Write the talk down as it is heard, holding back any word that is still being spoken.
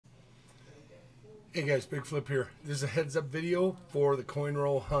Hey guys, Big Flip here. This is a heads up video for the coin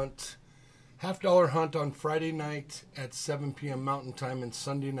roll hunt. $50 hunt on Friday night at 7 p.m. Mountain Time and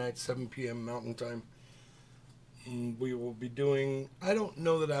Sunday night 7 p.m. Mountain Time. We will be doing, I don't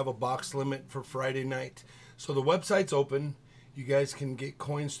know that I have a box limit for Friday night. So the website's open. You guys can get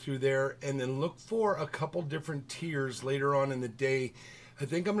coins through there and then look for a couple different tiers later on in the day. I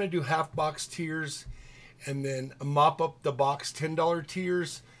think I'm going to do half box tiers and then mop up the box $10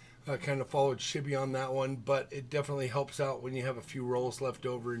 tiers. I kind of followed Shibby on that one, but it definitely helps out when you have a few rolls left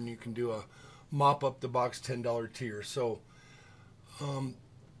over and you can do a mop up the box $10 tier. So I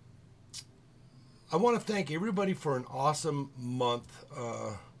want to thank everybody for an awesome month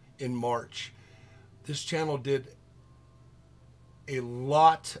in March. This channel did a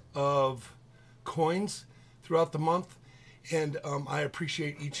lot of coins throughout the month, and I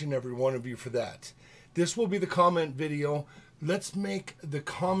appreciate each and every one of you for that. This will be the comment video. Let's make the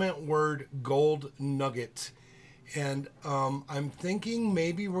comment word gold nugget. And I'm thinking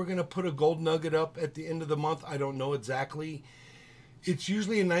maybe we're going to put a gold nugget up at the end of the month. I don't know exactly. It's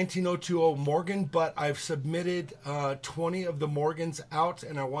usually a 19020 Morgan, but I've submitted 20 of the Morgans out,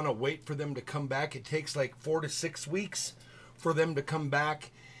 and I want to wait for them to come back. It takes like 4 to 6 weeks for them to come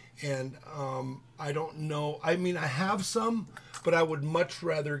back. And I don't know. I mean, I have some, but I would much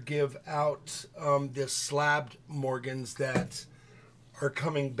rather give out the slabbed Morgans that are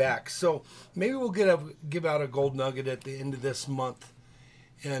coming back. So maybe we'll give out a gold nugget at the end of this month,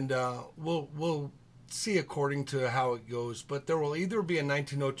 and we'll see according to how it goes. But there will either be a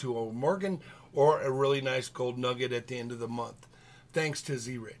 19020 Morgan or a really nice gold nugget at the end of the month, thanks to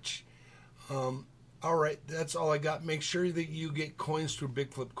Z-Rich. All right, that's all I got. Make sure that you get coins through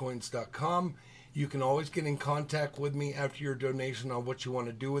BigFlipCoins.com. You can always get in contact with me after your donation on what you want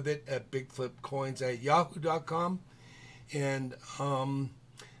to do with it at BigFlipCoins@yahoo.com. And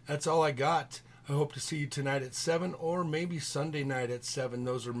that's all I got. I hope to see you tonight at 7 or maybe Sunday night at 7.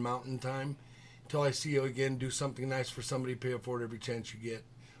 Those are Mountain Time. Until I see you again, do something nice for somebody. Pay it forward every chance you get.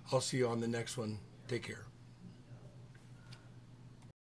 I'll see you on the next one. Take care.